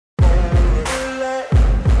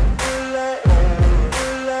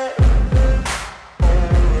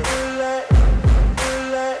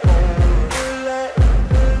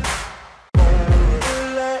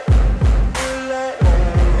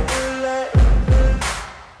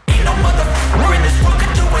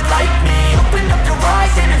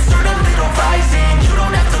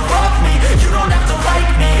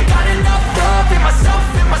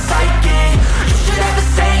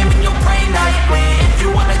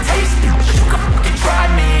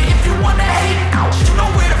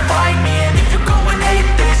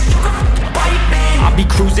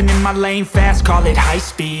in my lane fast, call it high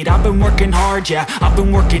speed. I've been working hard, yeah, I've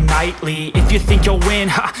been working nightly. If you think you'll win,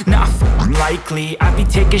 ha, nah, likely. I be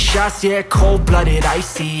taking shots, yeah, cold-blooded,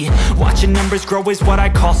 icy. Watching numbers grow is what I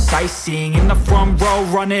call sightseeing. In the front row,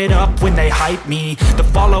 run it up when they hype me. The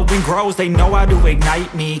following grows, they know how to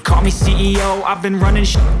ignite me. Call me CEO, I've been running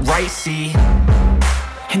right, see.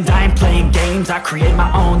 And I ain't playing games, I create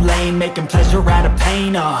my own lane, making pleasure out of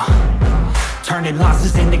pain, turning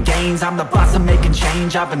losses into gains. I'm the boss, I'm making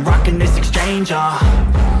change. I've been rocking this exchange,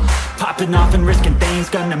 popping off and risking things.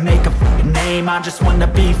 Gonna make a name, I just wanna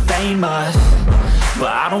be famous.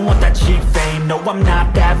 But I don't want that cheap fame, no, I'm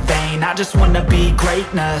not that vain. I just wanna be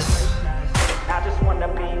greatness. I just wanna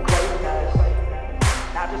be greatness.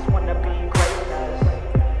 I just wanna be greatness.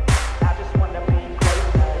 I just wanna be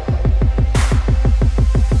greatness.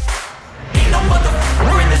 Ain't no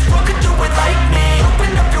motherfucker in this world could do it like me.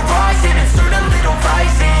 Open up your eyes and insert a little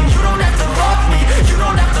rising. You don't have to love me, you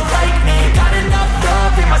don't have to like me. Got enough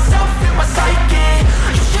love in myself, in my psyche.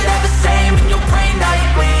 You should have the same in your brain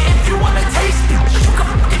nightly. If you wanna taste it, you can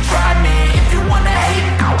fucking try me. If you wanna hate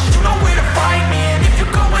it, you know where to find me. And if you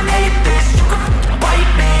go and hate this, you can fucking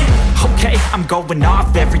bite me. Okay, I'm going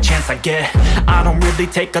off every chance I get. I don't really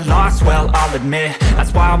take a loss, well, I'll admit.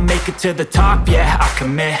 That's why I'll make it to the top, yeah, I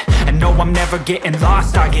commit. And no, I'm never getting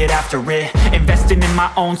lost, I get after it. Investing in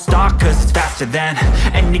my own stock, cause it's faster than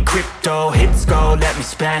any crypto hits go, let me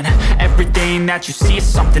spend. Everything that you see is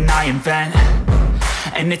something I invent.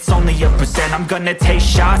 And it's only a percent. I'm gonna take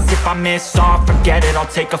shots. If I miss all, forget it. I'll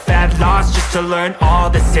take a fat loss just to learn all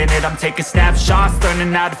that's in it. I'm taking snapshots,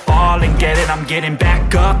 learning how to fall and get it. I'm getting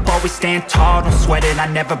back up, always stand tall, don't sweat it. I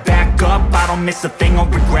never back up, I don't miss a thing or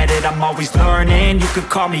regret it. I'm always learning, you could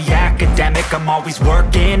call me academic. I'm always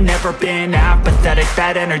working, never been apathetic.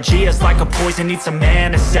 That energy is like a poison, needs some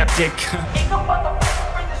antiseptic. Ain't no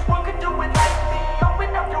motherfucker in this world could do it like me.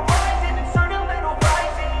 Open up your eyes and insert a little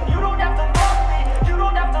rising. You don't have to love me, you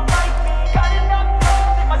don't have to like me. Got enough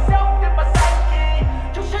love in myself, in my psyche.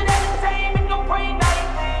 You should have the same in your brain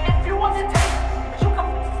nightly. If you want to taste it, you can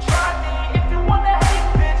try me. If you want to hate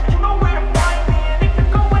this, you know where to find me. And if you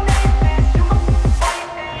go and hate this, you can fight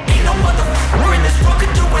me. Ain't no motherfucker in this world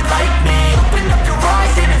could do it like me. Open up your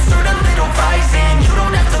eyes and insert a little rising. You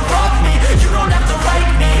don't have to love me, you don't have to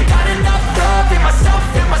like me. Got enough love in myself,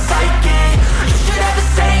 in my psyche. You should have the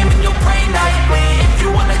same in your brain nightly. If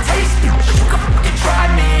you wanna taste it, you can fucking try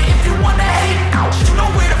me. If you wanna hate it, you know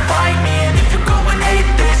where to find me. And if you go and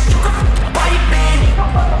hate this, you can fucking bite me.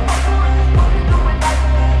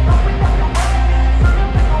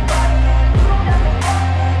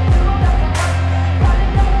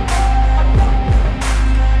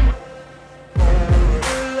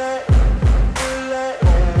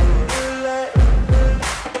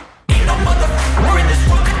 Ain't no motherfucker in this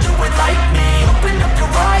world could do it like me. Open up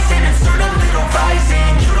your eyes and insert a little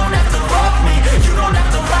rising. You don't have to love me, you don't have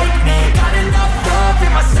to like me. Got enough love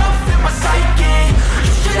in myself, in my psyche.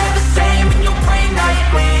 You should have the same in your brain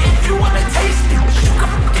nightly. If you wanna taste it, you can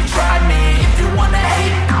fucking try me. If you wanna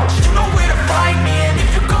hate it, you know where to find me. And if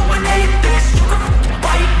you go and hate this, you can fucking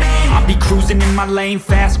bite me. I'll be cruising in my lane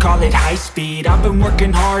fast, call it high speed. I've been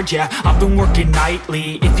working hard, yeah, I've been working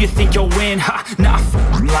nightly. If you think you'll win, ha, nah,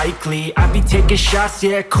 likely. I be taking shots,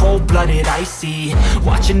 yeah, cold-blooded, icy.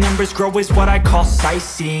 Watching numbers grow is what I call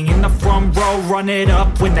sightseeing. In the front row, run it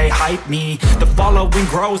up when they hype me. The following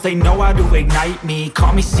grows, they know how to ignite me.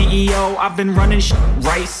 Call me CEO, I've been running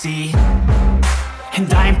right, see.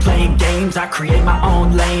 And I ain't playing games, I create my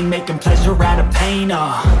own lane, making pleasure out of pain,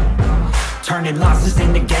 turning losses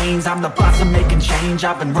into gains. I'm the boss, I'm making change.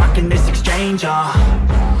 I've been rocking this exchange,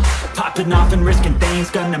 popping off and risking things.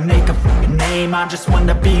 Gonna make a name, I just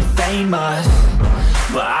wanna be famous.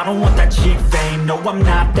 But I don't want that cheap fame, no, I'm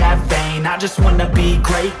not that vain. I just wanna be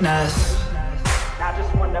greatness. I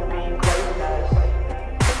just wanna be greatness.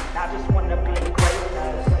 I just wanna be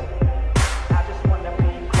greatness. I just wanna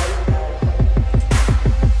be greatness.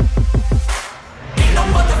 Ain't no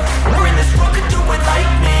motherfucker in this world could do it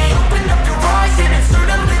like me. Open up your eyes and insert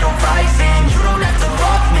a little rising. You don't have to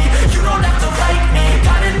love me, you don't have to like me.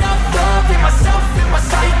 Got enough love in myself, in my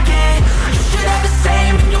psyche. You should have the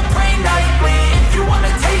same in your brain nightly. If you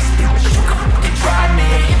wanna taste it, you can fucking try me.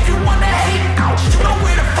 If you wanna hate it, you know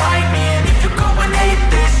where to find me. And if you go and hate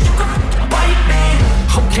this, you can fucking bite me.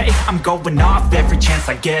 Okay, I'm going off every chance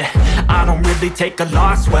I get. I don't really take a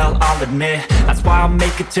loss, well, I'll admit. That's why I'll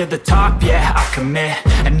make it to the top, yeah, I commit.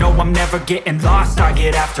 And no, I'm never getting lost, I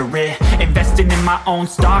get after it. Investing in my own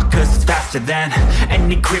stock, cause it's faster than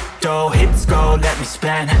any crypto hits go, let me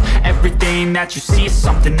spend. Everything that you see is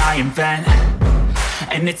something I invent.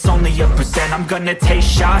 and it's only a percent. I'm gonna take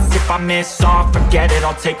shots, if I miss all, forget it.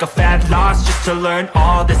 I'll take a fat loss just to learn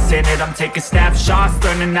all that's in it. I'm taking snapshots,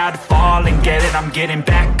 learning how to fall and get it. I'm getting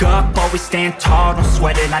back up, always stand tall, don't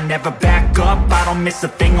sweat it. I never back up, I don't miss a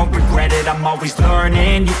thing, I'll regret it. I'm always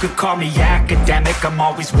learning, you could call me academic. I'm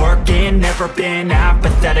always working, never been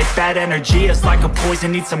apathetic. Bad energy is like a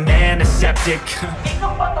poison, needs a man, a septic.